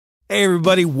Hey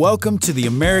everybody, welcome to the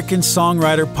American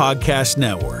Songwriter Podcast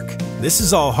Network. This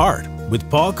is All Heart with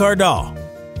Paul Cardall.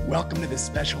 Welcome to this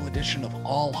special edition of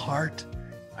All Heart.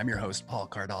 I'm your host, Paul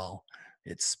Cardall.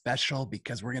 It's special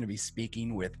because we're going to be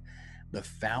speaking with the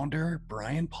founder,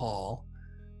 Brian Paul,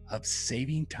 of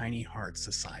Saving Tiny Hearts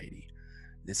Society.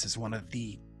 This is one of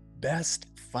the best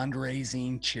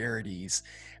fundraising charities,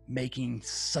 making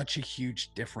such a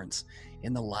huge difference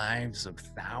in the lives of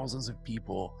thousands of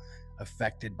people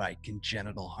affected by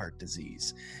congenital heart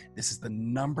disease. This is the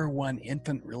 #1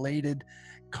 infant-related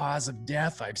cause of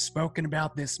death. I've spoken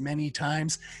about this many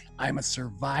times. I'm a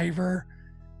survivor.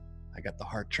 I got the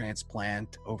heart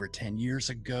transplant over 10 years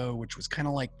ago, which was kind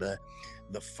of like the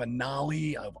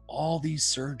finale of all these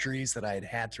surgeries that I had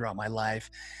had throughout my life.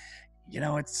 You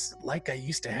know, it's like I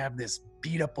used to have this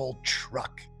beat up old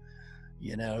truck,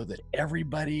 you know, that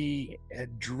everybody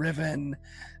had driven.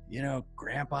 You know,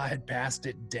 Grandpa had passed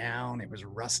it down. It was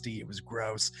rusty. It was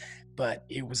gross, but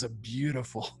it was a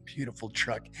beautiful, beautiful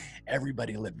truck.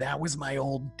 Everybody lived. That was my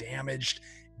old damaged,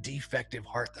 defective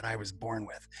heart that I was born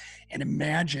with. And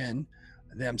imagine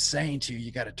them saying to you, you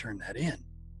got to turn that in.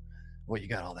 Well, you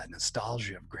got all that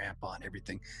nostalgia of Grandpa and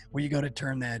everything. Well, you go to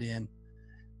turn that in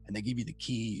and they give you the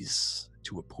keys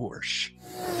to a Porsche.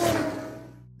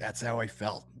 That's how I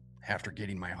felt after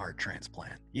getting my heart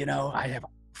transplant. You know, I have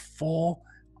full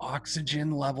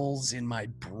oxygen levels in my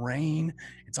brain.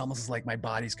 It's almost like my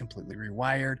body's completely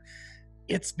rewired.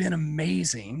 It's been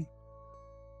amazing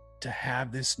to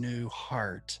have this new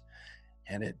heart,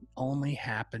 and it only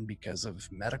happened because of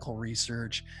medical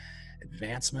research,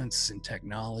 advancements in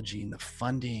technology, and the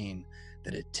funding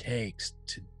that it takes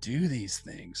to do these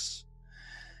things.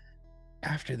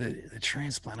 After the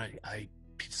transplant,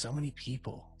 so many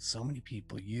people,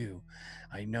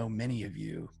 I know many of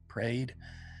you prayed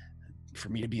for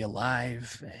me to be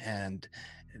alive, and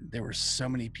there were so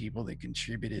many people that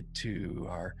contributed to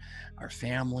our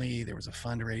family. There was a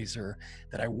fundraiser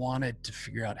that I wanted to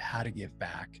figure out how to give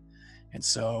back. And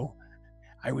so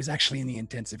I was actually in the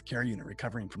intensive care unit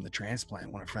recovering from the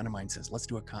transplant when a friend of mine says, let's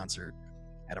do a concert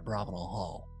at a Abravanel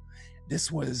Hall.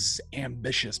 This was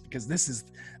ambitious because this is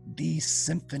the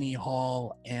symphony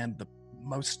hall and the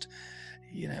most,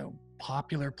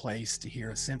 popular place to hear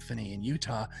a symphony in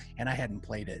Utah, and I hadn't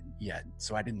played it yet,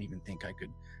 so I didn't even think I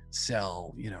could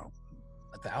sell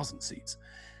 1,000 seats.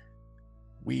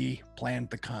 We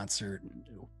planned the concert.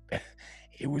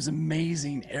 It was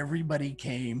amazing. Everybody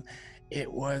came.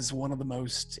 It was one of the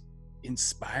most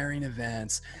inspiring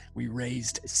events. We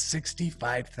raised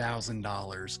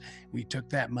 $65,000. We took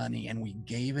that money and we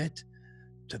gave it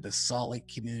to the Salt Lake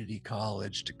Community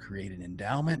College to create an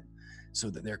endowment so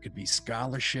that there could be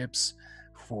scholarships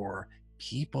for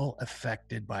people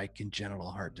affected by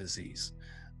congenital heart disease.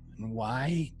 And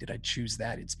why did I choose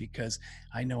that? It's because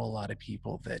I know a lot of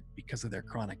people that because of their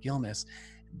chronic illness,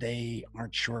 they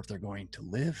aren't sure if they're going to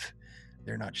live.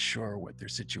 They're not sure what their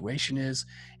situation is.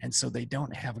 And so they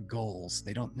don't have goals.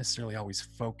 They don't necessarily always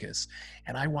focus.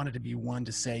 And I wanted to be one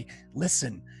to say,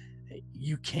 listen,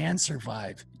 you can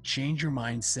survive. Change your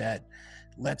mindset.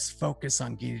 Let's focus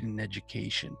on getting an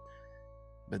education.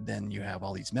 But then you have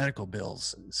all these medical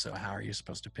bills. So how are you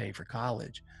supposed to pay for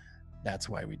college? That's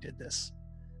why we did this.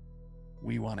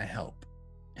 We want to help.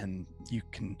 And you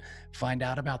can find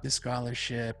out about this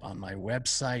scholarship on my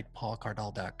website,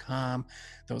 paulcardall.com.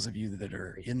 Those of you that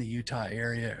are in the Utah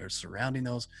area or surrounding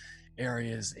those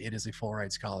areas, it is a full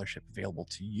ride scholarship available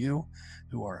to you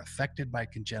who are affected by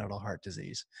congenital heart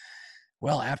disease.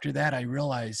 Well, after that, I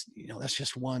realized, that's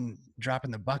just one drop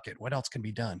in the bucket. What else can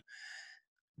be done?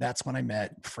 That's when I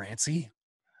met Francie,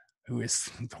 who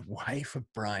is the wife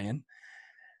of Brian.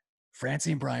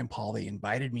 Francie and Brian Paul, they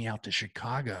invited me out to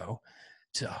Chicago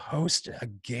to host a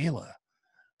gala.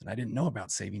 And I didn't know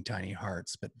about Saving Tiny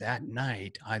Hearts, but that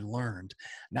night I learned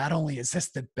not only is this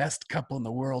the best couple in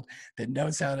the world that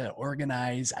knows how to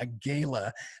organize a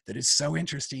gala that is so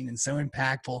interesting and so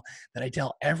impactful that I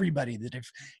tell everybody that if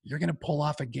you're going to pull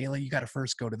off a gala, you got to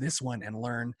first go to this one and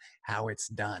learn how it's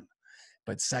done.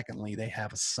 But secondly, they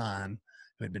have a son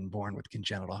who had been born with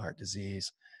congenital heart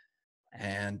disease.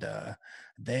 And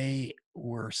they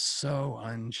were so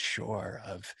unsure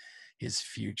of his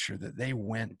future that they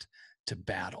went to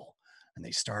battle and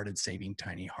they started Saving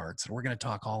Tiny Hearts. And we're going to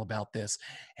talk all about this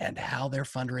and how they're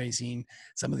fundraising,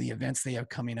 some of the events they have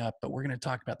coming up. But we're going to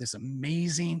talk about this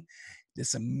amazing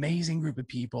group of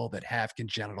people that have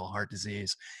congenital heart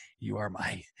disease. You are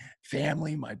my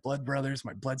family, my blood brothers,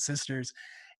 my blood sisters.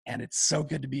 And it's so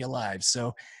good to be alive.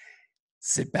 So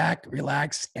sit back,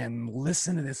 relax, and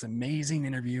listen to this amazing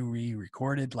interview we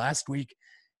recorded last week.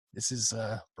 This is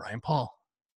Brian Paul.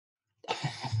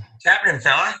 What's happening,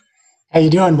 fella? How you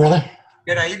doing, brother?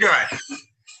 Good, how you doing?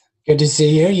 Good to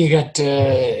see you. You got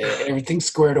everything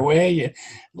squared away.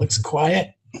 Looks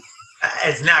quiet.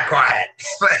 It's not quiet,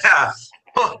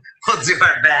 but we'll do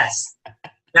our best.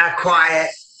 Not quiet.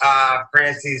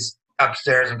 Francie's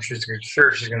upstairs. I'm sure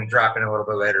she's going to drop in a little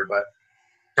bit later, but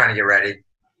trying to get ready.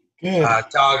 Good.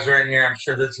 Dogs are in here. I'm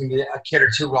sure there's going to be a kid or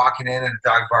two walking in and a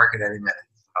dog barking any minute.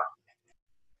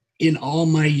 In all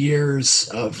my years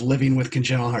of living with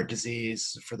congenital heart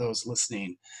disease, for those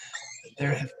listening,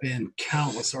 there have been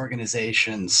countless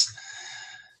organizations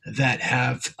that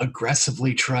have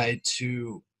aggressively tried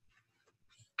to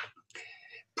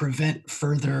prevent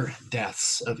further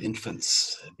deaths of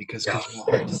infants because congenital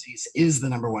heart disease is the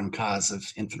number one cause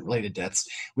of infant-related deaths.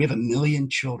 We have 1 million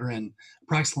children,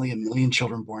 approximately 1 million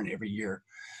children born every year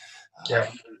in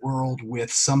the world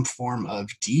with some form of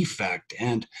defect.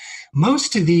 And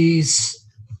most of these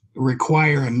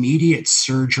require immediate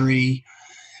surgery,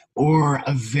 or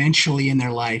eventually in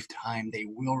their lifetime, they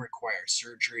will require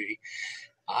surgery.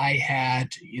 I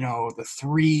had, the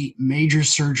 3 major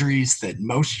surgeries that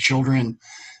most children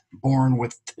born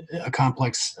with a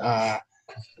complex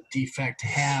defect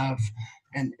have.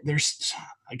 And there's,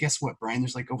 I guess what, Brian,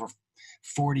 there's like over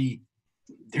 40,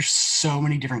 there's so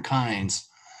many different kinds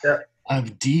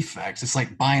of defects. It's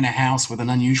like buying a house with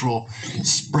an unusual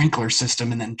sprinkler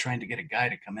system and then trying to get a guy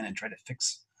to come in and try to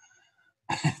fix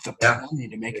the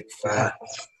plumbing to make it flat.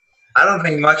 I don't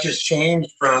think much has changed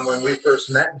from when we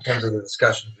first met in terms of the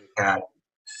discussions we had,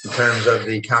 in terms of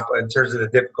the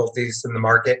difficulties in the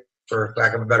market, for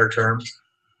lack of a better term,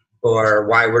 or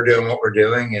why we're doing what we're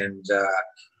doing and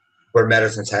where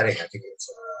medicine's heading. I think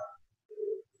it's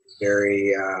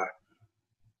very,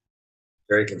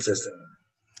 very consistent.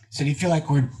 So do you feel like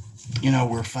we're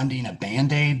funding a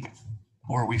Band-Aid,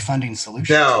 or are we funding solutions?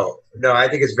 No, I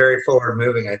think it's very forward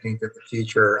moving. I think that the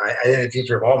future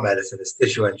of all medicine is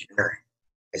tissue engineering.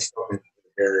 I still think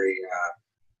very,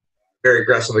 very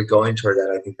aggressively going toward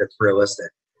that. I think that's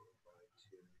realistic.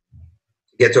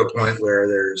 To get to a point where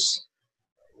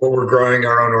we're growing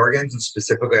our own organs, and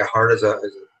specifically a heart is a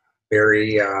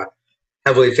very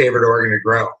heavily favored organ to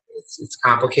grow. It's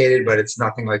complicated, but it's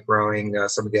nothing like growing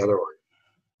some of the other organs.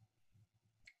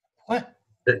 What?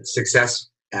 The success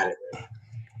at it.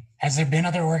 Has there been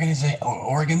other organs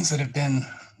that have been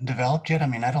developed yet? I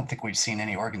mean, I don't think we've seen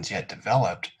any organs yet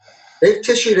developed. They've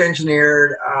tissue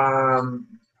engineered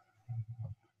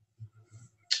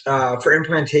for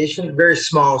implantation, very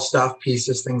small stuff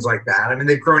pieces, things like that. I mean,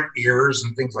 they've grown ears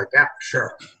and things like that, for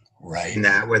sure. Right. And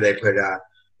that where they put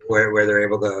where they're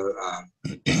able to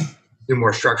do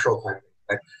more structural type.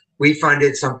 But we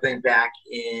funded something back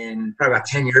in probably about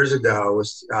 10 years ago. It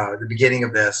was the beginning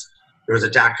of this. There was a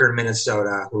doctor in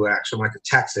Minnesota who actually went to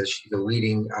Texas. She's a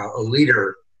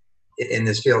leader in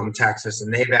this field in Texas,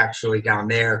 and they've actually down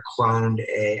there cloned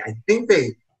I think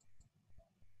they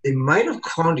might have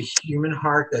cloned a human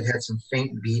heart that had some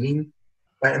faint beating,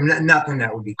 but I mean, nothing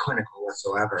that would be clinical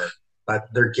whatsoever. But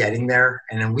they're getting there.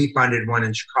 And then we funded one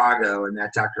in Chicago, and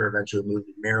that doctor eventually moved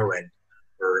to Maryland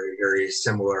for a very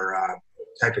similar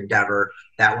type endeavor.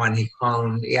 That one he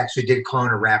actually did clone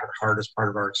a rabbit heart as part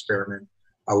of our experiment.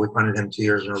 We funded him 2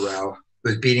 years in a row. It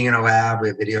was beating in a lab. We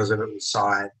have videos of it. We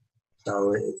saw it.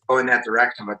 So it's going that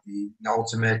direction. But the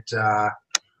ultimate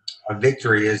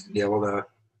victory is to be able to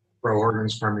grow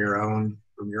organs from your own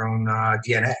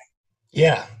DNA.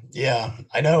 Yeah.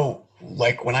 I know.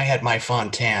 Like when I had my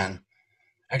Fontan,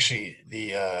 actually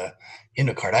the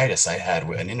endocarditis I had.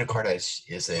 An endocarditis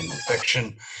is an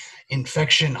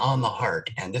infection on the heart,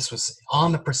 and this was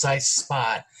on the precise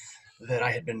spot that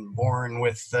I had been born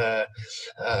with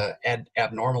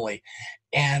abnormally.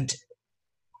 And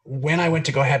when I went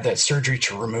to go have that surgery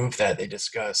to remove that, they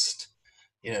discussed,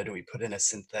 do we put in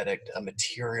a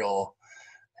material?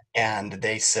 And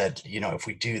they said, if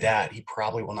we do that, he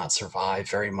probably will not survive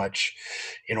very much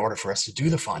in order for us to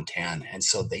do the Fontan. And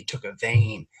so they took a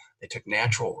vein, they took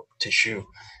natural tissue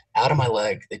out of my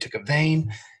leg. They took a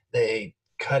vein, they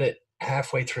cut it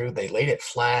halfway through, they laid it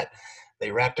flat,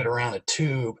 they wrapped it around a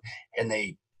tube, and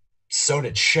they sewed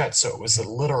it shut. So it was a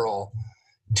literal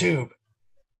tube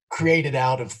created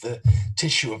out of the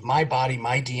tissue of my body,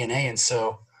 my DNA. And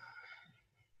so,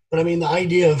 but I mean, the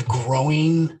idea of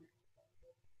growing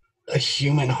a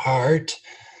human heart,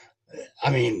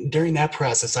 I mean, during that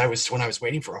process, when I was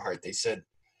waiting for a heart, they said,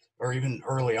 or even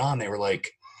early on, they were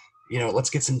like, let's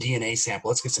get some DNA sample,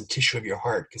 let's get some tissue of your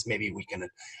heart, because maybe we can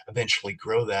eventually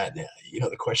grow that.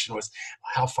 The question was,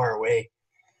 how far are we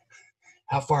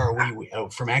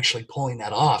from actually pulling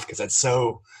that off? Because that's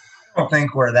so. I don't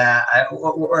think we're that.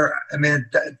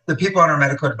 The people on our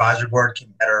medical advisory board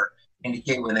can better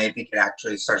indicate when they think it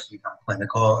actually starts to become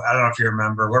clinical. I don't know if you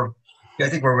remember, I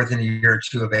think we're within a year or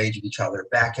two of age of each other.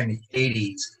 Back in the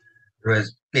 80s, there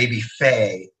was baby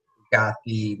Faye who got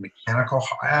the mechanical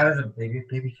heart. Baby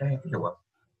Faye, I think it was.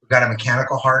 Who got a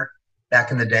mechanical heart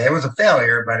back in the day. It was a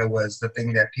failure, but it was the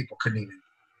thing that people couldn't even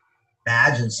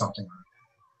imagine something like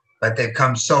that. But they've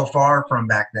come so far from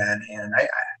back then, and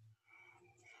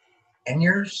 10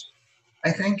 years,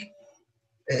 I think.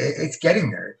 It's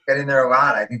getting there. It's getting there a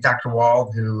lot. I think Dr.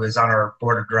 Wald, who is on our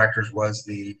board of directors, was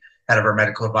the head of our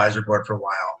medical advisory board for a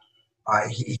while.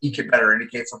 He could better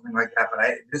indicate something like that, but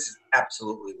this is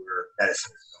absolutely where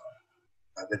medicine is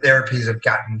going. The therapies have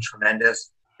gotten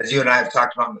tremendous. As you and I have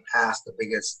talked about in the past, the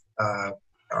biggest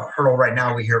hurdle right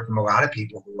now we hear from a lot of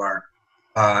people who are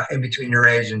in between your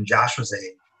age and Joshua's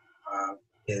age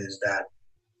is that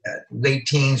late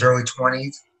teens, early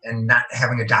 20s, and not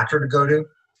having a doctor to go to.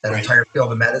 That Right. entire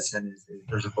field of medicine,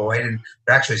 there's a void, and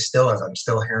there actually still is. I'm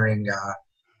still hearing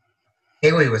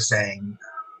Haley was saying,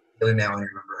 Haley Malin, I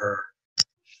remember her.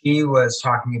 She was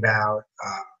talking about,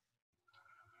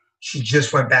 she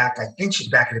just went back. I think she's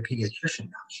back at a pediatrician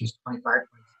now. She's 25, 26.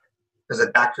 Because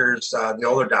the doctors, the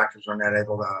older doctors are not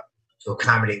able to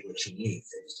accommodate what she needs.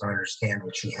 They just don't understand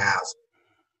what she has.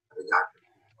 The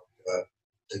doctor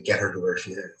to get her to where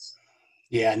she is.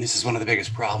 Yeah, and this is one of the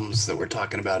biggest problems that we're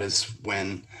talking about is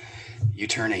when you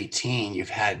turn 18, you'd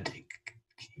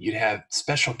have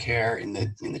special care in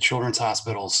the children's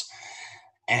hospitals,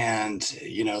 and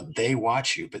they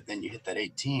watch you, but then you hit that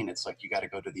 18, it's like you got to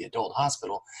go to the adult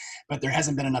hospital. But there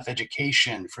hasn't been enough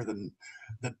education for the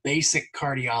basic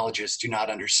cardiologists do not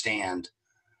understand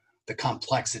the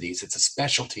complexities. It's a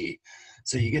specialty.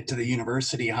 So you get to the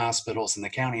university hospitals and the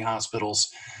county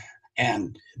hospitals,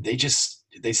 and they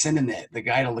send in the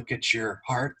guy to look at your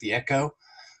heart, the echo,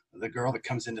 the girl that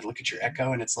comes in to look at your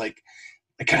echo. And it's like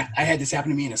I had this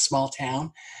happen to me in a small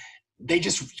town. They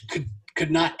just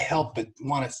could not help but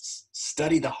want to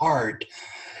study the heart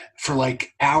for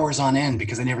like hours on end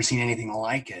because they never seen anything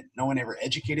like it. No one ever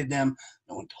educated them.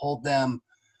 No one told them.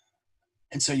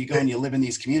 And so you go and you live in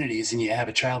these communities and you have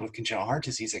a child with congenital heart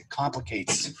disease. It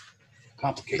complicates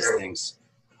things.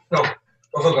 Go.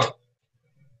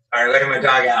 All right, letting my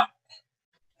dog out.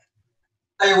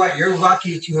 Tell you what, you're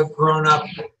lucky to have grown up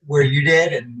where you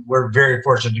did, and we're very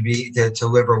fortunate to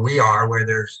live where we are, where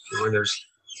there's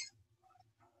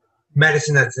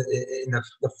medicine that's in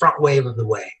the front wave of the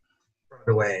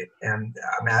wave. And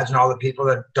imagine all the people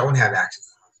that don't have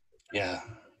access. Yeah.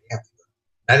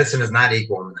 Medicine is not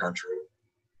equal in the country.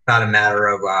 It's not a matter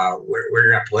of where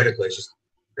you're at politically. It's just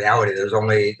reality. There's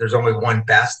only one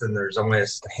best, and there's only a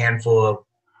handful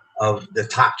of the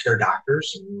top tier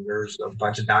doctors, and there's a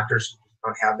bunch of doctors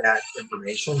don't have that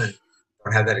information and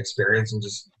don't have that experience and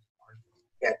just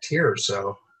at tiers.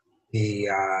 So the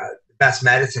best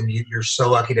medicine, you're so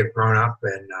lucky to have grown up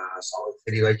in Salt Lake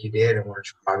City like you did, and we're in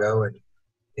Chicago, and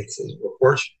we're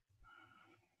fortunate.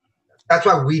 That's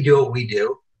why we do what we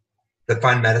do to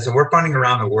fund medicine. We're funding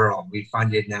around the world. We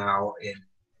funded now in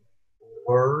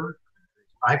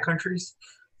 5 countries,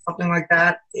 something like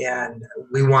that. And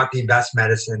we want the best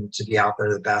medicine to be out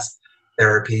there, the best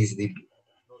therapies, the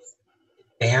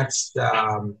advanced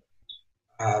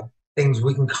things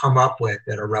we can come up with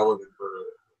that are relevant for.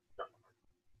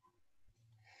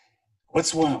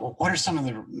 What are some of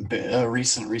the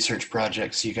recent research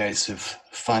projects you guys have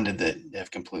funded that have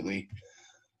completely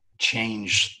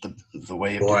changed the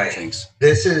way of doing things?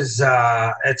 This is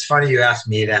it's funny you asked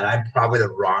me that. I'm probably the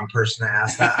wrong person to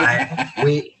ask that.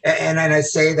 I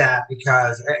say that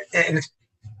because it's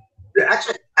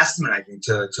actually a testament, I think,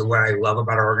 to what I love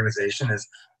about our organization is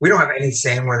we don't have any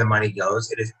say in where the money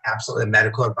goes. It is absolutely a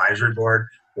medical advisory board,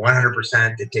 100%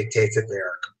 that dictates it. They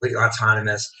are completely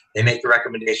autonomous. They make the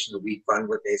recommendations. We fund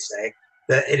what they say.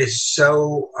 That it is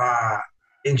so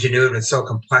ingenuitive and so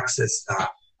complex, this stuff,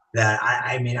 that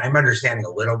I'm understanding a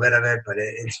little bit of it, but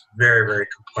it's very, very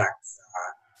complex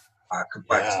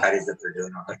studies that they're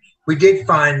doing. We did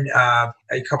fund a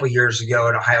couple years ago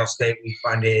at Ohio State. We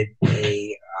funded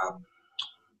a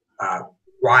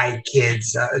why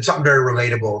kids. It's something very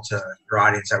relatable to your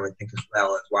audience, I would think, as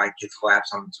well, as why kids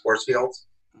collapse on sports fields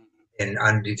and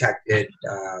undetected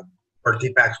birth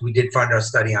defects. We did fund a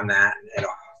study on that at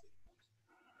Ohio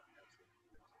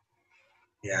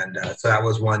State. And so that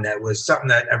was one that was something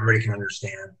that everybody can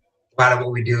understand. A lot of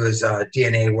what we do is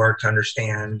DNA work to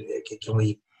understand, can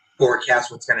we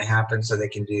forecast what's going to happen so they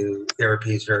can do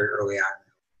therapies very early on.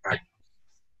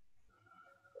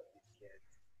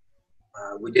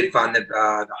 We did fund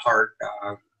the heart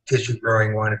tissue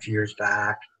growing one a few years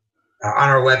back. On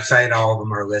our website, all of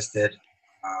them are listed.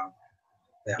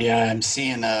 Yeah, I'm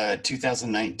seeing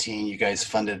 2019, you guys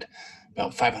funded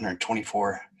about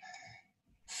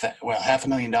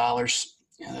 $524,000,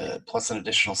 plus an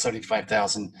additional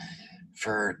 75,000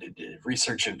 for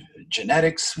research of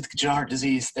genetics with congenital heart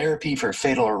disease, therapy for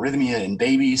fatal arrhythmia in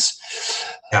babies,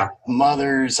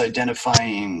 mothers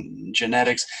identifying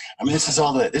genetics. I mean, this is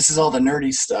all the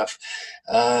nerdy stuff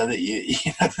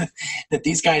that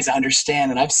these guys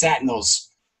understand. And I've sat in those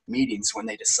meetings when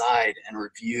they decide and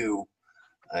review.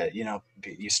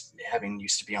 Having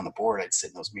used to be on the board, I'd sit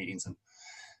in those meetings and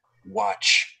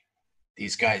watch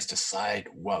these guys decide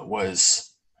what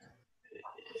was,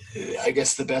 I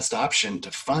guess, the best option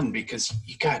to fund, because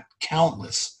you got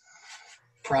countless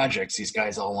projects these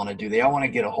guys all want to do. They all want to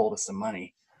get a hold of some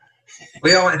money.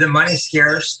 The money's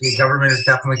scarce. The government is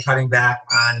definitely cutting back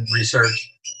on research,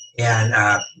 and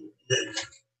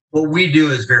what we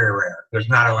do is very rare. There's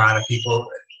not a lot of people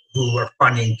who are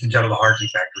funding congenital heart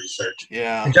defect research.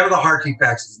 Yeah. Congenital heart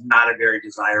defects is not a very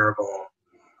desirable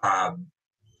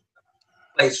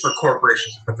place for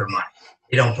corporations to put their money.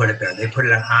 They don't put it there. They put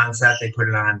it on onset. They put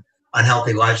it on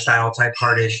unhealthy lifestyle type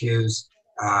heart issues,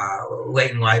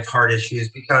 late in life heart issues,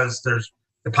 because the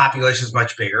population is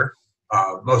much bigger.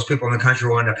 Most people in the country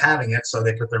will end up having it, so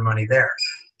they put their money there.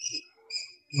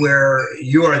 Where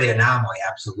you are the anomaly,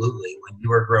 absolutely. When you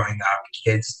were growing up,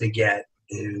 kids to get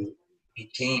to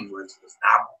 18 was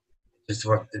novel. It just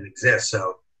didn't exist.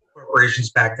 So corporations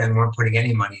back then weren't putting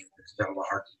any money into congenital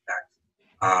heart defect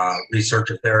research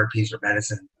or therapies or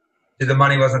medicine. The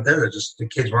money wasn't there. The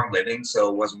kids weren't living, so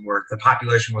it wasn't worth. The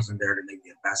population wasn't there to make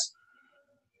the investment.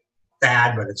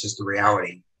 Sad, but it's just the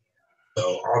reality. So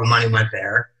all the money went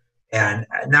there, and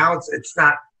now it's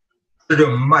not. They're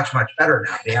doing much better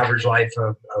now. The average life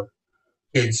of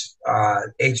kids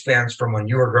age spans from when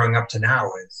you were growing up to now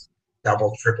is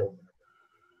double, triple.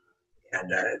 And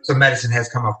so medicine has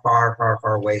come a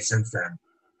far away since then.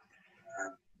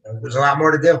 There's a lot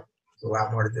more to do.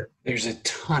 There's a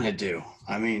ton to do.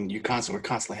 I mean, we're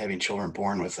constantly having children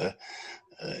born with an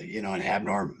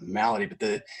abnormality. But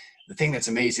the thing that's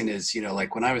amazing is,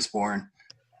 like when I was born,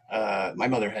 my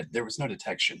mother there was no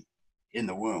detection in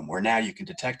the womb, where now you can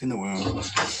detect in the womb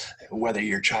whether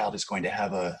your child is going to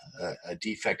have a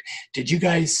defect. Did you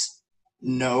guys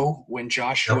know when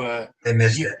Joshua? Nope, they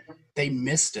missed it. They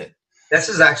missed it. This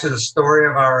is actually the story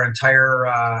of our entire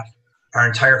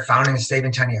founding of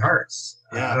Saving Tiny Hearts.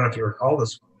 Yeah. I don't know if you recall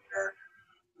this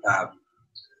one.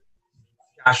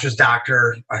 Joshua's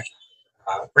doctor,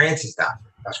 Francie's doctor.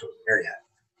 Joshua wasn't there yet.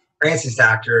 Francie's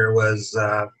doctor was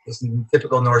this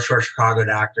typical North Shore Chicago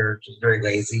doctor, just very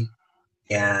lazy,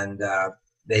 and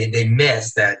they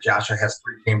missed that Joshua has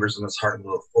 3 chambers in his heart in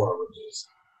lieu of 4, which is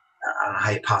I don't know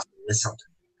how you possibly miss something.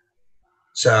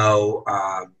 So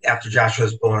after Joshua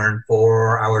was born,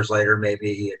 4 hours later,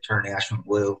 maybe he had turned ash and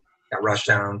blue, got rushed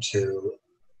down to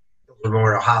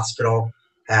Memorial Hospital.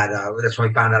 That's when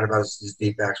we found out about his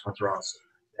defects, went through all this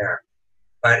there.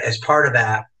 But as part of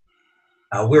that,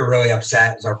 we were really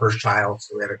upset. It was our first child,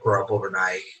 so we had to grow up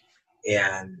overnight.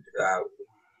 And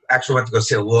actually went to go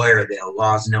see a lawyer. The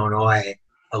laws in Illinois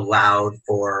allowed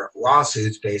for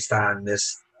lawsuits based on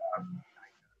this.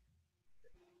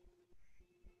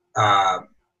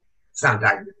 It's not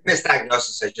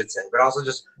misdiagnosis, I should say, but also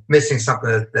just missing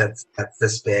something that's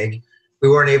this big. We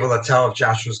weren't able to tell if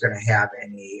Joshua was going to have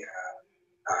any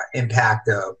impact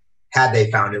of, had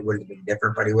they found it, would have been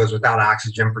different. But he was without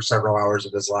oxygen for several hours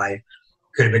of his life.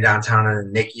 Could have been downtown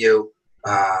in the NICU,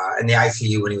 in the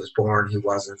ICU when he was born. He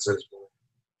wasn't,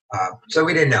 so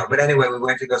we didn't know. But anyway, we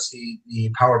went to go see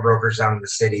the power brokers down in the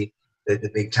city,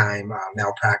 the big time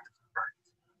malpractice.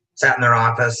 Sat in their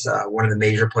office. One of the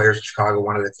major players in Chicago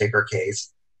wanted to take our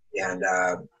case, and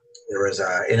there was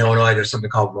in Illinois. There's something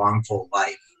called wrongful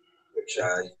life, which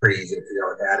is pretty easy to figure out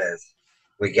what that is.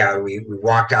 We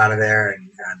walked out of there, and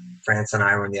France and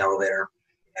I were in the elevator,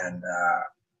 and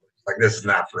like, this is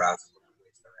not for us.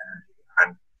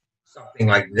 On something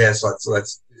like this, let's do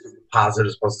something positive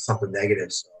as opposed to something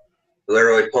negative. So I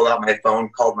literally pulled out my phone,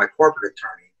 called my corporate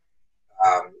attorney,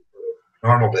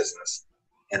 normal business.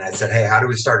 And I said, hey, how do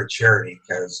we start a charity?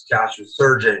 Because Joshua's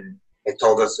surgeon had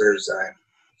told us there's a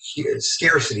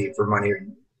scarcity for money.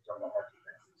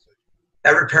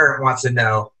 Every parent wants to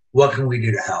know, what can we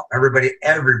do to help? Everybody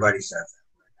says that.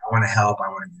 I want to help. I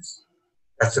want to do something.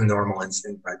 That's a normal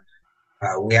instinct, but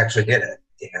we actually did it.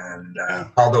 And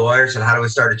called the lawyers and how do we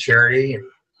start a charity? And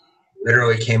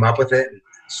literally came up with it and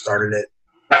started it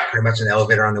pretty much in the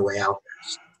elevator on the way out there.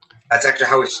 So that's actually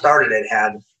how we started it.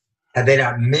 Had they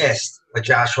not missed what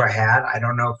Joshua had, I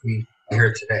don't know if we hear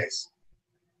it today.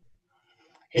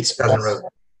 It's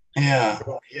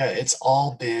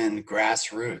all been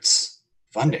grassroots.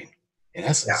 funding, in Yeah,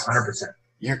 essence. 100%.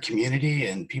 Your community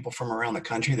and people from around the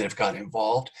country that have gotten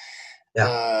involved.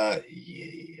 Yeah.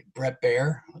 Brett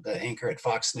Baer, the anchor at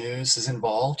Fox News, is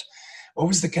involved. What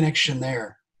was the connection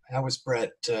there? How was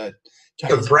Brett? So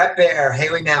Brett Baer,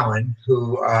 Haley Nallen,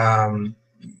 who,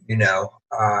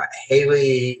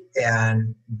 Haley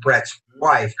and Brett's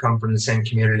wife come from the same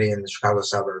community in the Chicago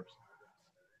suburbs.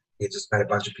 We just met a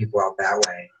bunch of people out that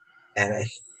way. And I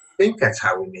think that's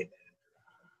how we made it.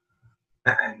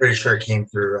 I'm pretty sure it came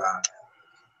through.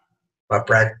 But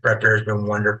Brett Baer's been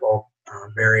wonderful,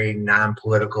 very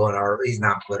non-political, he's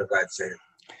non-political, I'd say.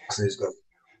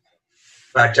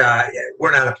 But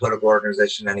we're not a political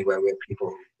organization anyway. We have people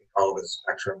who think all over the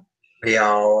spectrum. We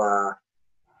all,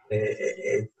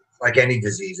 it's like any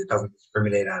disease, it doesn't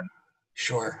discriminate on.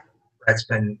 Sure. Brett's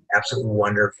been absolutely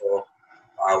wonderful.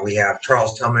 We have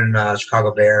Charles Tillman,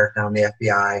 Chicago Bear, now in the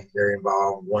FBI, very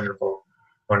involved, wonderful,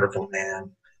 wonderful man.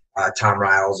 Tom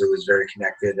Riles, who was very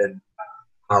connected in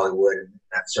Hollywood and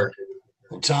that circuit.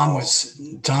 Well,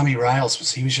 Tommy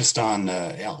Riles he was just on,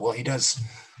 he does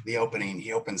the opening,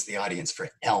 he opens the audience for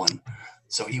Ellen.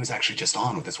 So he was actually just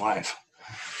on with his wife.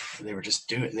 They were just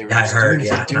doing, doing a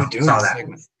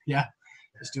segment. Yeah.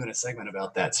 Just doing a segment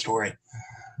about that story.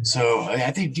 So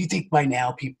do you think by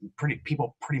now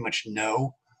people pretty much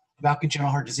know about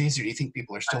congenital heart disease, or do you think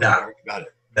people are still learning about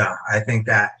it? No, I think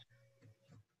that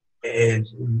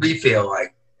we feel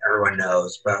like everyone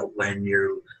knows, but when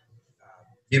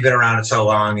you've been around it so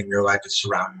long and your life is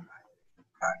surrounded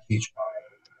by a huge part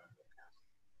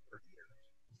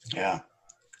of it. Yeah.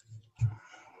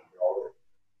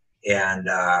 And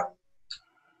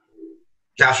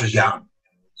Josh was young,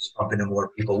 just bumping into more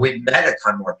people. We met a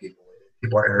ton more people.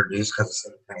 People are introduced because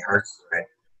of St. Hearts, right?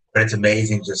 But it's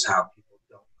amazing just how people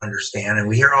don't understand. And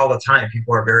we hear all the time,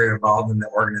 people are very involved in the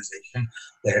organization.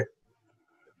 That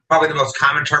probably the most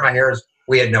common term I hear is,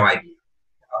 we had no idea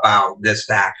about this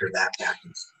fact or that fact.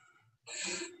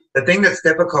 The thing that's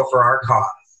difficult for our cause,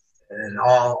 and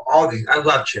all these, I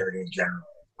love charity in general.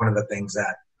 One of the things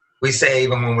that we say,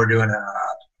 even when we're doing a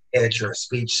pitch or a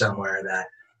speech somewhere, that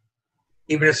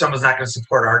even if someone's not going to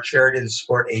support our charity, to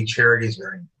support a charity is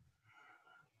very important.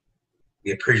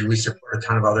 We support a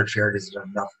ton of other charities that have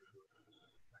nothing to do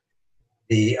with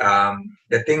it.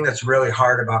 The thing that's really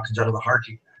hard about congenital heart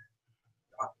defect,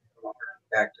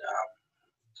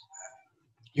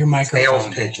 your microphone, sales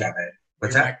pitch of it.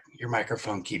 What's that? Your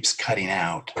microphone keeps cutting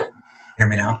out. Hear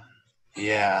me now?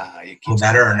 Yeah. It keeps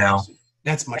better or no?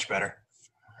 That's much better.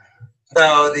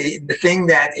 So the thing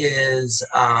that is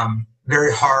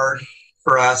very hard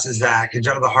for us is that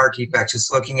congenital heart defect,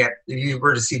 just looking at, if you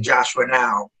were to see Joshua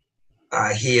now,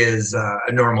 he is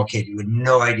a normal kid. You had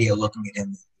no idea looking at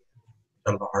him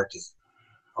of the heart disease.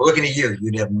 Looking at you,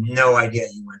 you'd have no idea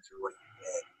you went through what you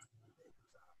did.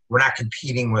 We're not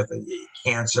competing with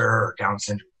cancer or Down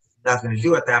syndrome. Nothing to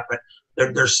do with that, but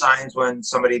there's signs when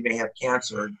somebody may have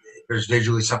cancer. There's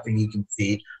visually something you can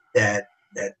see that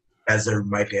as there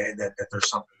might be that there's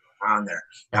something going on there.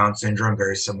 Down syndrome,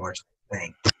 very similar to the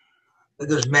thing. But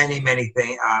there's many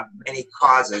things, many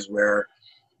causes where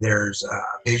there's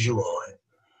visual. And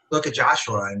look at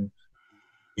Joshua, and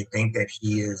you think that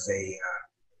he is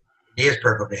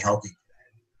perfectly healthy today.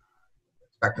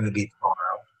 Expect him to be tomorrow.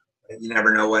 You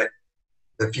never know what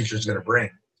the future is going to bring.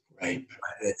 Right.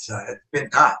 But it's been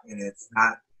tough, and it's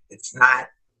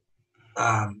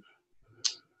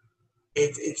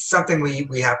something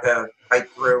we have to fight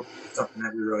through. It's something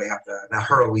that we really have to, that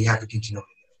hurdle we have to continue to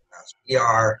get past. We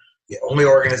are the only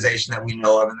organization that we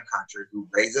know of in the country who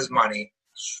raises money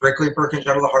strictly for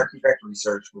congenital heart defect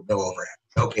research with no overhead,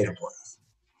 no paid employees.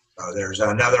 So there's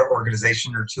another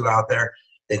organization or two out there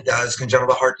that does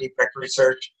congenital heart defect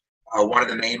research. One of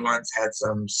the main ones had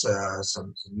some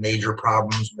major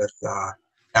problems with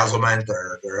embezzlement,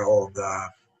 or their old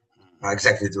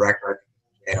executive director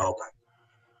in jail. But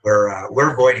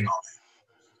we're avoiding all that.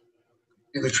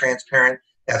 Completely transparent.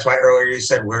 That's why earlier you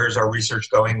said, "Where's our research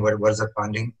going? What is it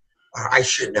funding?" I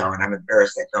should know, and I'm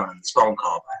embarrassed I don't on this phone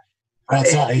call. But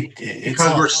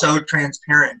because we're so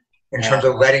transparent in terms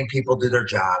of letting people do their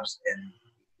jobs and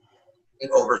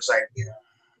oversight.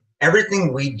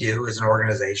 Everything we do as an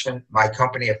organization, my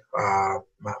company, my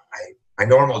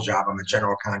normal job, I'm a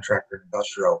general contractor,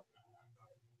 industrial.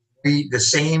 The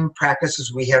same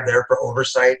practices we have there for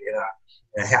oversight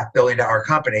in a $500 million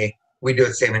company, we do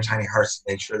at Saving Tiny Hearts to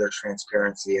make sure there's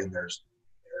transparency and there's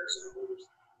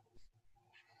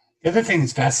The other thing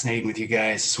that's fascinating with you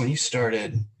guys is when you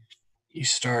started, you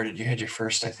had your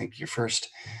first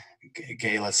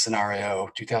gala scenario,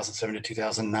 2007 to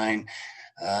 2009.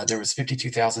 there was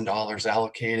 $52,000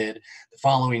 allocated. The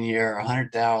following year,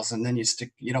 $100,000. Then you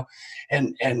stick,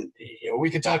 and we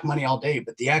could talk money all day,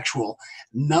 but the actual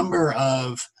number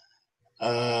of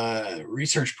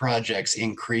research projects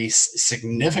increase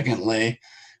significantly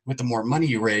with the more money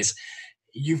you raise.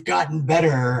 You've gotten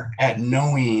better at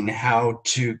knowing how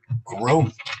to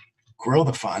grow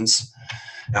the funds.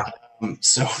 Yeah.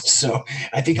 So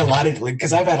I think a lot of,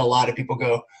 because I've had a lot of people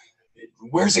go,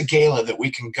 where's a gala that we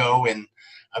can go and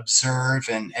observe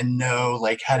and know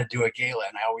like how to do a gala?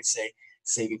 And I always say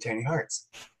Saving Tiny Hearts,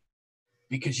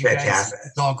 because you Fantastic. guys,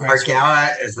 it's all great. Our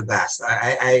gala is the best.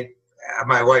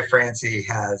 My wife Francie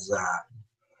has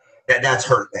that's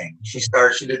her thing. She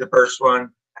did the first one.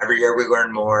 Every year we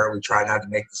learn more. We try not to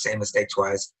make the same mistake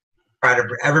twice.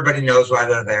 Everybody knows why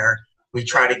they're there. We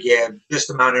try to give just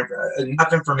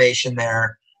enough information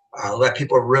there, let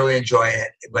people really enjoy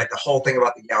it. But the whole thing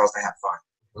about the gala is to have fun.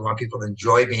 We want people to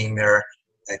enjoy being there.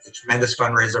 It's a tremendous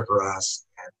fundraiser for us,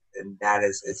 and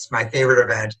it's my favorite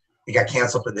event. It got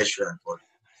canceled for this year, unfortunately.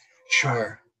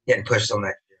 Sure. Getting pushed till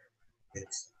next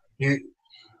year.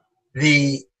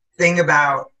 The thing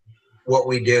about what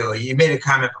we do, you made a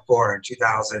comment before in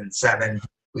 2007,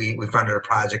 we funded a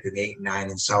project in 2008 and 2009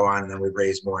 and so on, and then we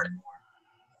raised more and more.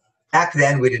 Back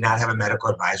then, we did not have a medical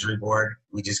advisory board.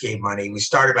 We just gave money. We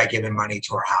started by giving money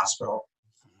to our hospital,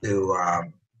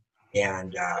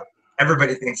 and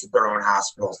everybody thinks that their own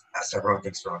hospital is the best. Everyone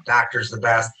thinks their own doctor is the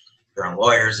best, their own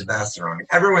lawyer is the best.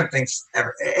 Everyone thinks,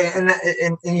 and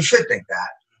you should think that.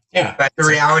 Yeah. But the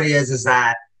reality is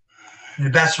that the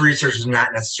best research is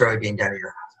not necessarily being done at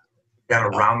your hospital, done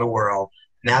around the world,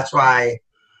 and that's why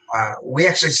we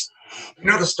actually. You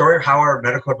know the story of how our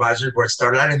medical advisory board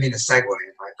started? I didn't mean to segue.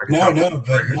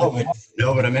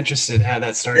 But I'm interested in how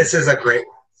that started. This is a great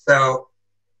one. So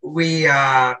we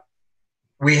had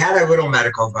a little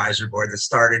medical advisory board that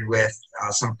started with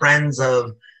some friends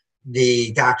of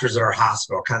the doctors at our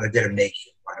hospital, kind of did a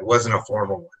makeshift one. It wasn't a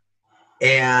formal one.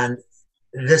 And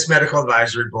this medical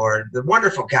advisory board, the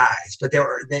wonderful guys, but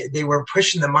they were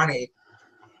pushing the money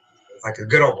like a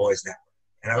good old boys network.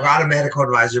 And a lot of medical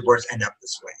advisory boards end up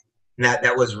this way. And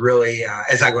that was really,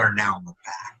 as I learn now, look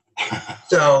back.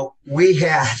 So we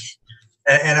had,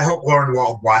 and I hope Lauren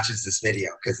Wald watches this video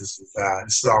because this is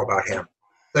all about him.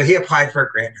 So he applied for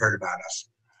a grant, heard about us,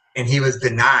 and he was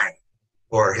denied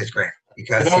for his grant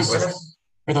because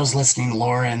for those listening,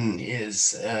 Lauren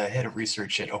is head of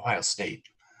research at Ohio State.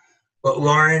 But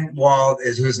Lauren Wald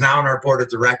who's now on our board of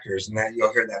directors, and that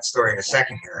you'll hear that story in a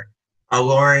second here.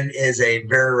 Lauren is a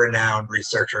very renowned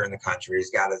researcher in the country.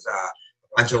 He's got his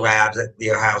bunch of labs at the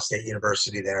Ohio State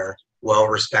University there, well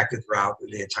respected throughout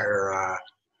the entire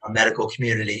medical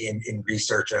community in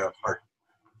research of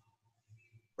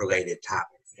heart-related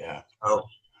topics. Yeah. So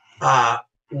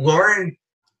Lauren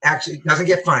actually doesn't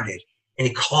get funded, and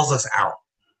he calls us out.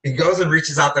 He goes and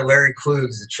reaches out to Larry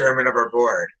Kluge, the chairman of our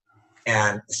board,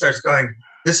 and starts going,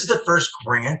 "This is the first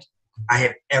grant I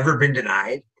have ever been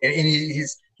denied." And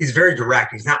he's very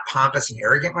direct. He's not pompous and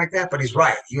arrogant like that, but he's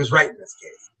right. He was right in this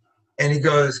case. And he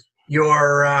goes,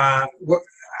 "Your I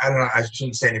don't know. I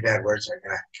shouldn't say any bad words. I'm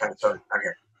gonna kind of throw it down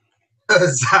here.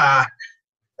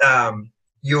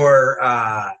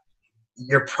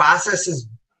 Your process is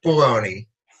baloney.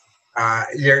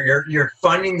 You're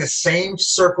funding the same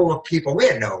circle of people." We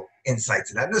had no insight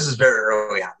to that. This is very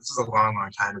early on. This is a long, long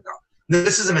time ago.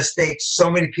 This is a mistake so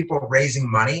many people raising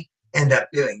money end up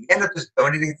doing. You end up just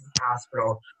donating to the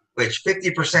hospital, which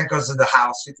 50% goes to the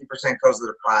house, 50% goes to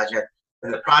the project.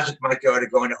 And the project might go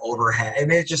into overhead. I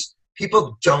mean, it's just,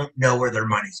 people don't know where their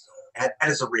money's going. That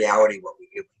is a reality what we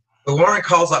do. But Lauren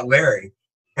calls out Larry,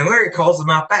 and Larry calls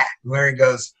him out back. Larry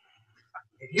goes,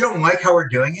 "If you don't like how we're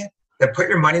doing it, then put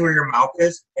your money where your mouth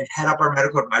is and head up our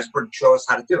medical advisory board and show us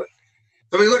how to do it."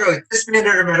 So we literally disbanded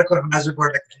our medical advisory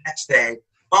board the next day,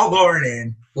 called Lauren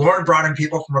in. Lauren brought in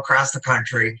people from across the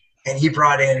country, and he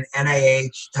brought in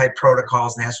NIH-type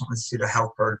protocols, National Institute of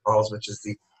Health protocols, which is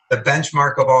the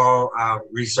benchmark of all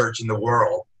research in the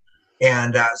world.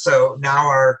 And so now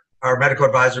our medical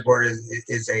advisory board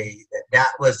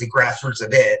that was the grassroots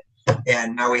of it.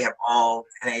 And now we have all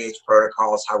NIH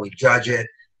protocols, how we judge it,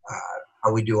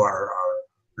 how we do our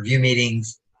review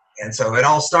meetings. And so it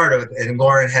all started with, and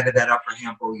Lauren headed that up for a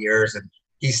handful of years, and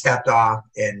he stepped off,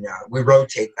 and we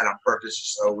rotate that on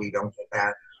purpose so we don't get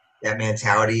that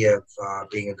mentality of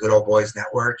being a good old boys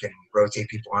network, and we rotate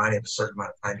people on. You have a certain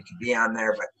amount of time you can be on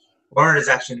there. But Lauren is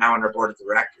actually now on our board of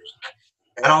directors.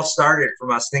 That all started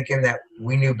from us thinking that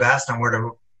we knew best on where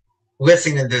to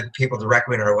listen to the people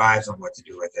directly in our lives on what to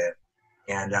do with it.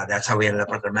 And that's how we ended up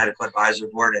with our medical advisory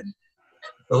board and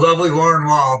the lovely Lauren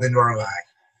Wald into our life.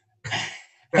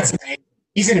 That's amazing.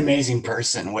 He's an amazing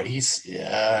person.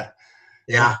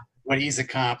 Yeah. What he's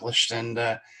accomplished, and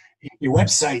your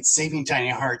website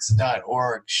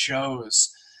savingtinyhearts.org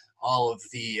shows all of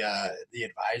the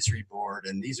advisory board,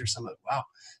 and these are some of wow.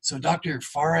 So Dr.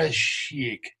 Farah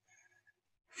Sheikh.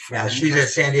 Yeah, she's at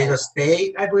San Diego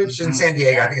State, I believe. She's in San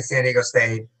Diego. Yeah. I think it's San Diego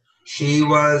State. She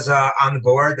was on the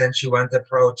board. Then she went to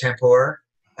pro tempore,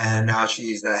 and now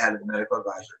she's the head of the medical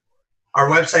advisory. Our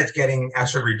website's getting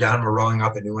actually redone. We're rolling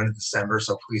out the new one in December,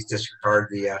 so please disregard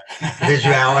the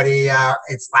visuality.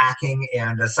 It's lacking,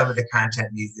 and some of the content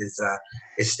is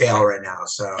stale right now.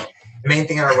 So the main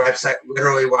thing on our website,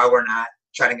 literally, while we're not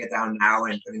shutting it down now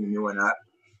and putting the new one up,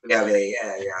 we have a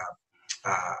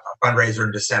fundraiser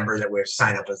in December that we're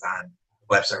sign up is on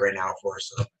the website right now for.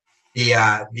 So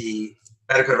the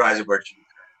medical advisory board.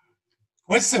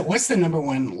 What's the number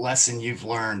one lesson you've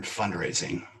learned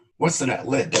fundraising? What's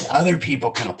that other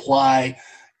people can apply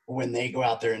when they go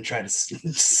out there and try to,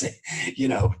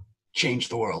 change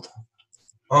the world?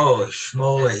 Holy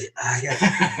schmoly.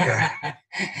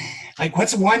 Like,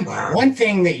 what's one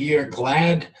thing that you're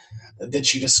glad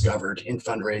that you discovered in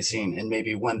fundraising, and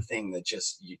maybe one thing that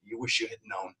just you wish you had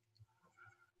known?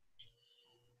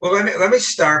 Well, let me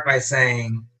start by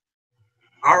saying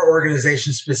our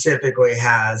organization specifically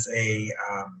has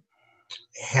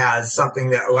something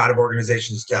that a lot of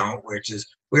organizations don't, which is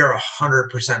we are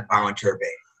 100% volunteer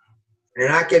based. You're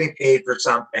not getting paid for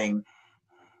something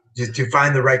to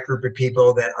find the right group of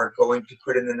people that are going to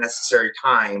put in the necessary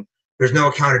time. There's no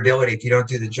accountability. If you don't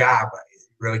do the job, you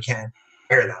really can't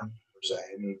hire them, per se.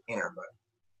 I mean, you can,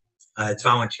 but it's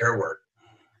volunteer work.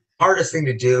 Hardest thing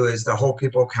to do is to hold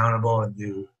people accountable and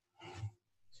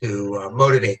to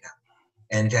motivate them,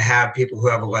 and to have people who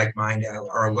have a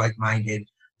are like-minded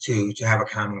to have a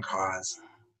common cause,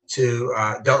 to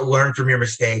don't learn from your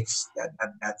mistakes.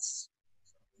 That's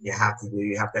you have to do.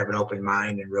 You have to have an open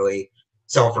mind and really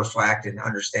self-reflect and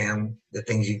understand the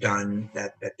things you've done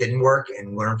that didn't work,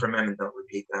 and learn from them and don't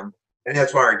repeat them. And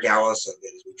that's why our gala is so good,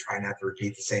 is we try not to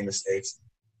repeat the same mistakes,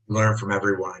 learn from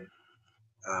everyone.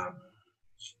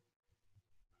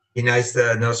 Be nice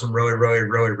to know some really, really,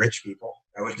 really rich people.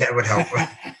 That would help.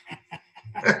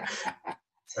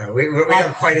 So we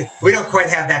don't quite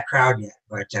have that crowd yet,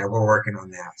 but we're working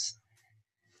on that.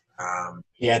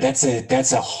 Yeah, that's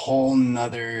a whole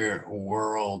nother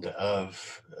world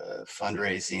of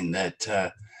fundraising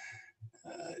that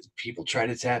people try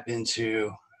to tap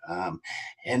into,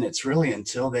 and it's really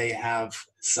until they have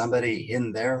somebody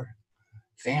in their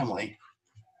family,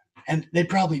 and they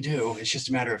probably do. It's just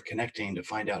a matter of connecting to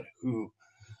find out who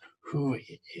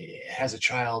has a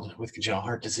child with congenital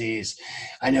heart disease.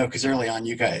 I know, because early on,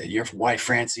 your wife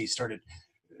Francie started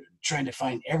trying to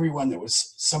find everyone that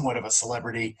was somewhat of a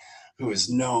celebrity who was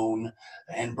known,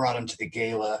 and brought them to the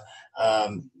gala.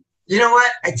 You know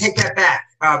what? I take that back.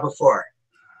 Before,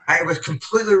 I was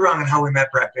completely wrong on how we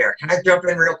met Brett Baer. Can I jump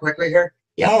in real quickly here?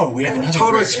 We have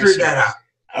totally screwed that up.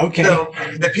 Okay. So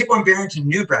the people in Barrington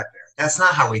knew Brett Baer. That's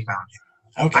not how we found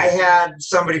him. Okay. I had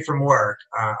somebody from work,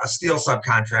 a steel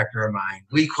subcontractor of mine,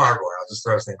 Lee Cardall, I'll just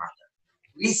throw his name out there.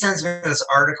 He sends me this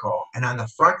article, and on the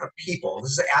front of People,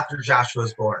 this is after Joshua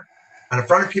was born, on the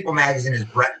front of People magazine is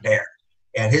Brett Baer.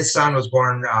 And his son was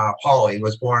born, Paulie,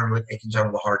 was born with a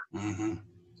congenital heart. Mm-hmm.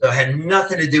 So it had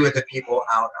nothing to do with the people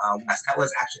out west. That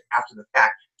was actually after the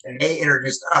fact. And they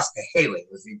introduced us to Haley. It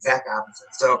was the exact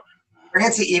opposite. So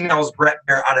Francie emails Brett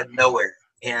Baer out of nowhere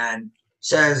and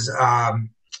says,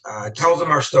 tells him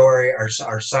our story,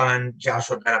 our son,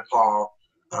 Joshua Bennett Paul,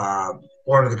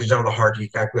 born with a congenital heart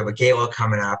defect. We have a gala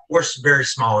coming up. We're very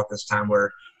small at this time.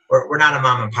 We're not a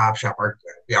mom and pop shop.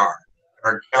 We are.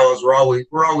 Our galas were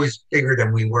always bigger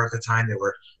than we were at the time. They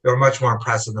were much more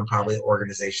impressive than probably the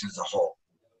organization as a whole.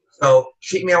 So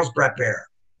she emails Brett Baer,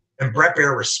 and Brett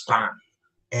Baer responds.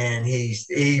 And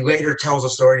he later tells a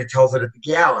story, and he tells it at the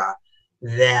gala,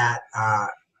 that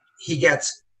he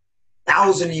gets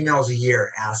 1,000 emails a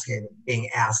year being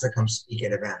asked to come speak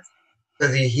at events.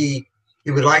 Because he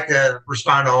would like to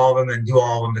respond to all of them and do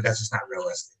all of them, but that's just not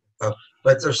realistic. So,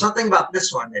 but there's something about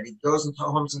this one that he goes and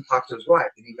talks to his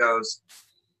wife, and he goes,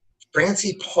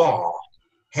 Francie Paul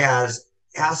has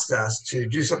asked us to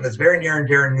do something that's very near and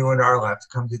dear and new in our life, to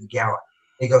come to the gala.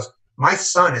 And he goes, my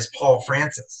son is Paul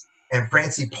Francis, and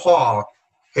Francie Paul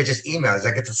had just emailed. He's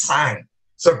like, it's a sign.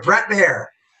 So Brett Baer,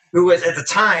 who was at the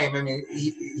time, I mean,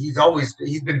 he's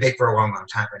been big for a long, long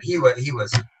time, but he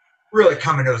was really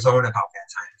coming to his own about that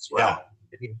time as well.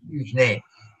 Yeah. A huge name.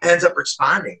 Ends up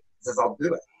responding. Says, I'll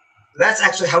do it. So that's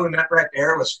actually how we met Brett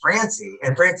Baer, was Francie.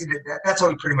 And Francie did that. That's how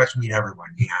we pretty much meet everyone,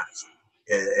 to be honest,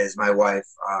 is my wife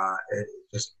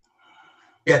just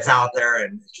gets out there,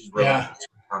 and she's really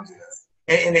comes to this.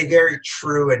 in a very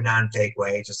true and non-fake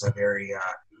way, just a very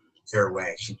sincere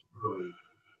way. She really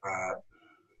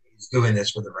is doing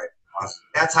this for the right cause.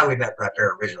 That's how we met Brett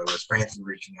Bear originally, was Francie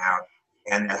reaching out,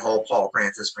 and that whole Paul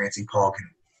Francis, Francie Paul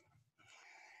connection.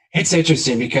 It's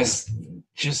interesting because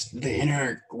just the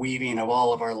interweaving of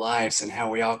all of our lives and how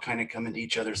we all kind of come into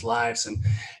each other's lives. And,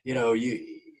 you know,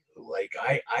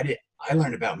 I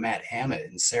learned about Matt Hammett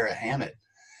and Sarah Hammett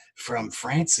from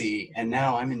Francie, and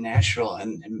now I'm in Nashville,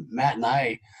 and Matt and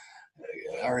I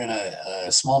are in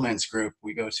a small men's group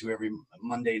we go to every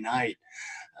Monday night.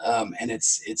 And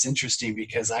it's interesting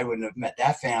because I wouldn't have met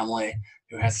that family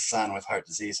who has a son with heart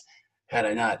disease had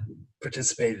I not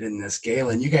participated in this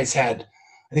gala. And you guys had,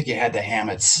 I think you had the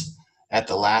Hammets at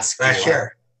the last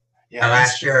year. Yeah,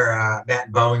 last year, Matt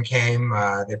and Bowen came.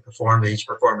 They each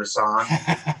performed a song,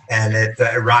 and it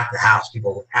rocked the house.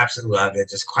 People absolutely loved it.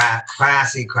 Just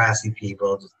classy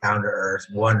people, just down to earth,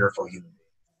 wonderful human beings.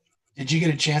 Did you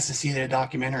get a chance to see their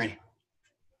documentary?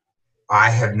 I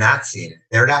have not seen it.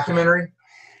 Their documentary?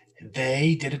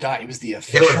 They did it was the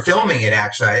official. They were filming it,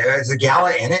 actually. Is the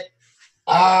gala in it?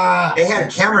 They had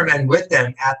cameramen with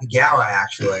them at the gala,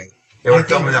 actually. They were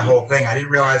filming the whole thing. I didn't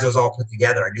realize it was all put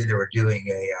together. I knew they were doing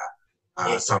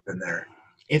something there.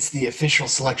 It's the official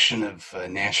selection of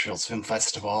Nashville's Film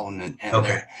Festival, and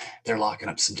okay. they're locking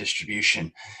up some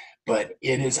distribution. But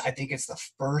I think it's the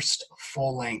first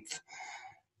full-length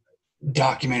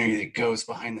documentary that goes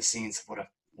behind the scenes of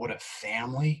what a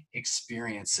family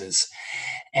experiences.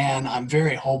 And I'm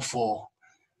very hopeful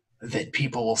that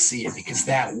people will see it, because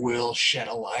that will shed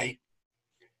a light.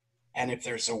 And if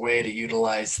there's a way to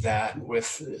utilize that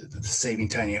with the Saving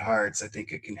Tiny Hearts, I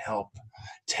think it can help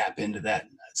tap into that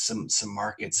some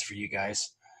markets for you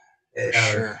guys.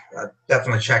 Sure.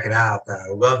 Definitely check it out. I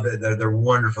love it. They're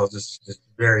wonderful. Just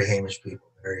very Hamish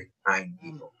people, very kind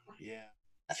people. Yeah.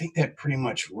 I think that pretty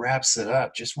much wraps it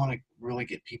up. Just want to really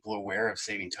get people aware of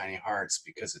Saving Tiny Hearts,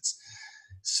 because it's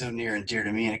so near and dear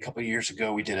to me. And a couple of years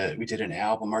ago, we did an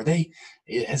album.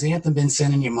 Has Anthem been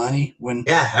sending you money?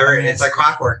 It's like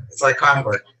clockwork. It's like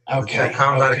clockwork. Okay. It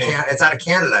comes out of it's out of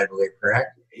Canada, I believe,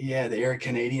 correct? Yeah, they're a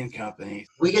Canadian company.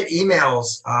 We get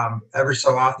emails every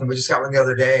so often. We just got one the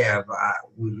other day of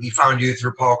we found you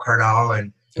through Paul Cardall,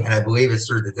 and I believe it's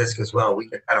through the disc as well. We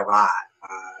get that a lot,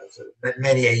 so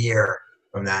many a year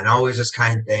from that, and always just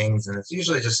kind things. And it's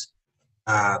usually just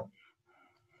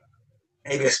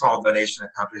maybe a small donation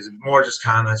to companies, more just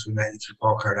comments. We met you through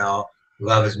Paul Cardall. We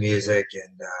love his music,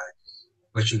 and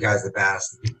wish you guys the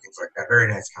best, and things like that. Very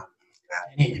nice comments.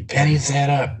 Pennies add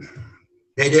up.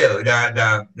 They do.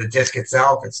 The disc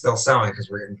itself, it's still selling, because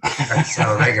we're getting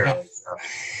sell regularly. So,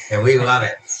 and we love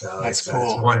it. So that's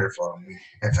cool. It's wonderful. I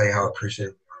can't tell you how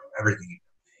appreciative everything.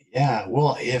 Yeah.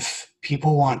 Well, if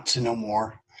people want to know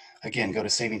more, again, go to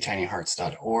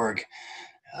savingtinyhearts.org.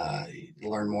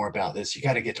 Learn more about this. You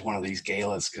got to get to one of these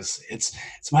galas, because it's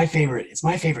my favorite. It's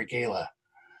my favorite gala.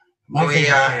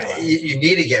 You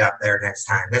need to get up there next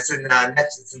time. It's in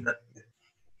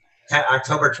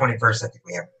October 21st. I think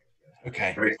we have.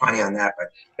 Okay. Very funny on that. But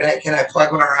can I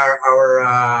plug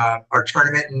our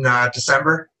tournament in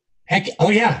December? Heck,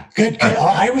 oh yeah, good.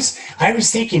 I was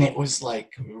thinking it was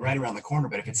like right around the corner,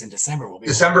 but if it's in December, we'll be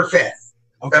December 5th.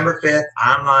 Okay. December 5th,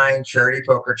 online charity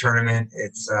poker tournament.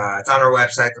 It's on our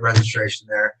website, the registration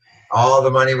there. All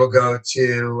the money will go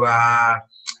to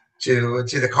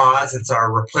the cause. It's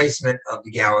our replacement of the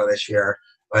gala this year,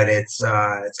 but it's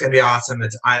going to be awesome.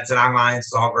 It's an online.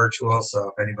 It's all virtual.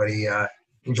 So if anybody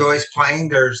enjoys playing,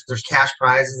 there's cash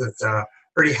prizes. It's a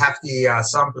pretty hefty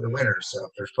sum for the winners. So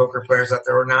if there's poker players out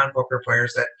there or non-poker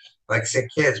players that like sick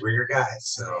kids, we're your guys.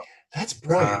 So. That's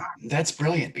brilliant. That's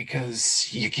brilliant,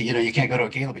 because you can't go to a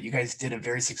gala, but you guys did a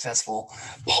very successful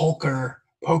poker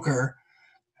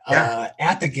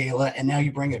at the gala, and now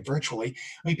you bring it virtually.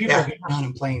 I mean, people are getting on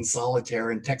and playing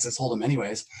solitaire and Texas Hold'em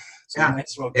anyways. So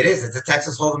it is. It's a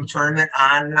Texas Hold'em tournament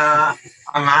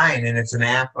online, and it's an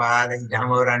app that you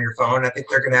download on your phone. I think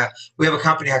we have a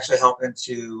company actually helping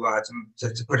to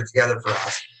put it together for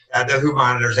us. The Who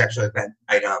monitors actually event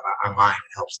night online.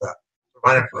 It helps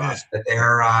run it for us. But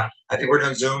I think we're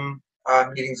doing Zoom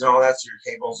meetings and all that, so your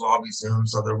tables will all be Zoom.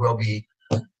 So there will be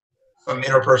some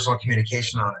interpersonal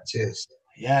communication on it too. So.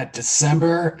 Yeah,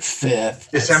 December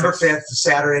 5th. December 5th,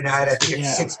 Saturday night. I think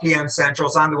it's 6 p.m. Central.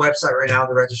 It's on the website right now,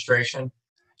 the registration.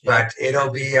 Yeah. But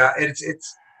it'll be,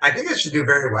 it's. I think it should do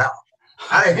very well.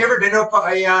 Have you ever been to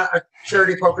a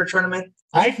charity poker tournament?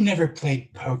 I've never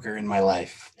played poker in my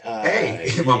life.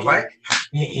 You won't play?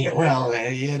 Well,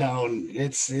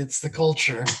 it's the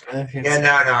culture. It's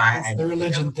the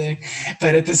religion thing.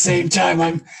 But at the same time,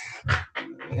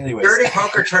 anyways. Charity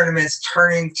poker tournaments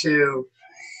turning to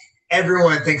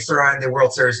everyone thinks they're on the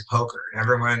World Series of Poker, and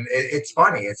everyone, it's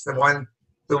funny. It's the one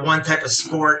type of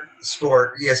sport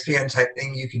ESPN type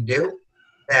thing you can do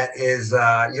that is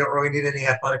you don't really need any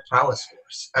athletic prowess for.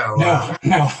 So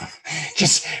No,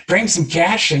 just bring some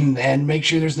cash and make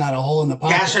sure there's not a hole in the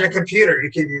pocket. Cash and a computer,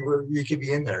 you could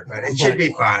be in there, but it should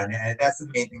be fun. And that's the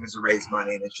main thing, is to raise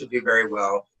money, and it should do very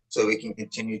well, so we can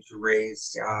continue to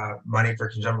raise money for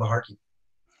congenital heart keeping.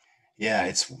 Yeah,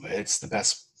 it's the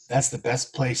best. That's the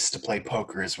best place to play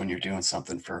poker, is when you're doing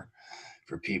something for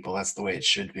people. That's the way it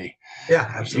should be.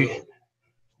 Yeah, absolutely.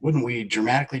 Wouldn't we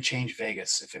dramatically change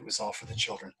Vegas if it was all for the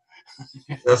children?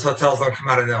 Those hotels don't come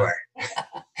out of nowhere.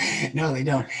 No, they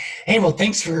don't. Hey, well,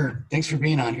 thanks for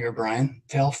being on here, Brian.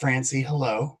 Tell Francie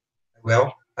hello. I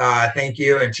will. Thank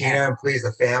you, and Tina, and please,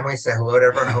 the family, say hello to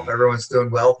everyone. I hope everyone's doing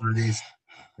well through these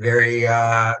very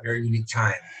unique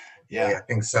times. Yeah,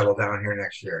 things settle down here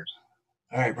next year.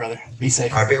 All right, brother. Be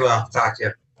safe. All right, be well. Talk to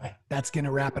you. That's going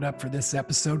to wrap it up for this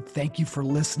episode. Thank you for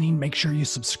listening. Make sure you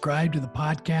subscribe to the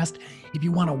podcast. If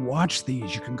you want to watch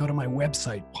these, you can go to my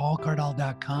website,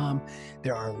 paulcardall.com.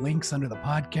 There are links under the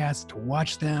podcast to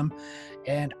watch them.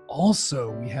 And also,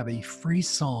 we have a free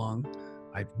song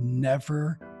I've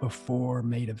never before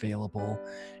made available.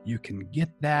 You can get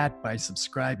that by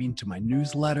subscribing to my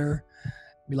newsletter.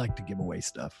 We like to give away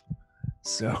stuff.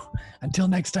 So until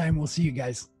next time, we'll see you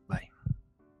guys.